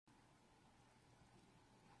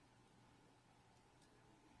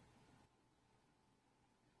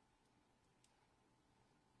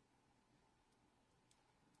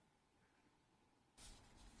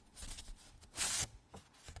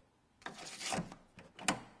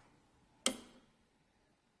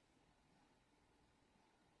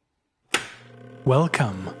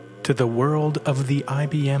Welcome to the world of the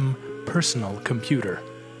IBM personal computer.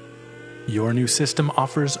 Your new system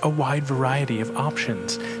offers a wide variety of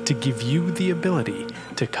options to give you the ability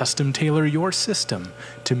to custom tailor your system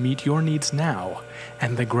to meet your needs now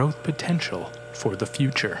and the growth potential for the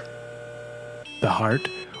future. The heart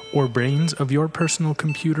or brains of your personal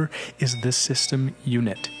computer is the system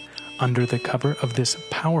unit. Under the cover of this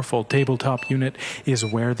powerful tabletop unit is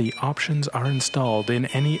where the options are installed in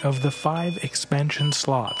any of the 5 expansion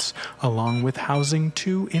slots, along with housing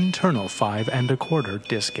 2 internal 5 1/4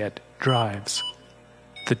 diskette drives.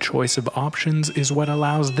 The choice of options is what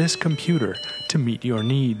allows this computer to meet your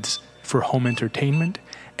needs for home entertainment,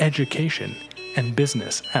 education, and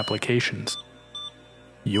business applications.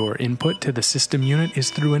 Your input to the system unit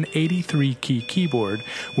is through an 83-key keyboard,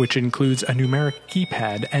 which includes a numeric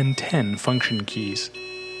keypad and 10 function keys.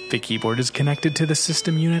 The keyboard is connected to the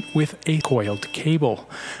system unit with a coiled cable,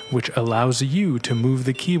 which allows you to move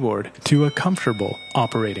the keyboard to a comfortable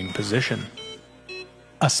operating position.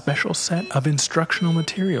 A special set of instructional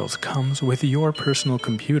materials comes with your personal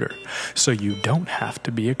computer, so you don't have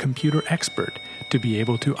to be a computer expert to be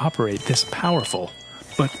able to operate this powerful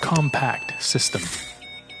but compact system.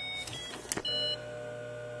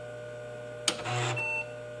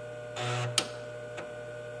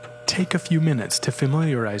 Take a few minutes to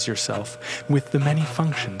familiarize yourself with the many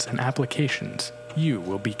functions and applications you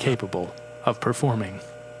will be capable of performing.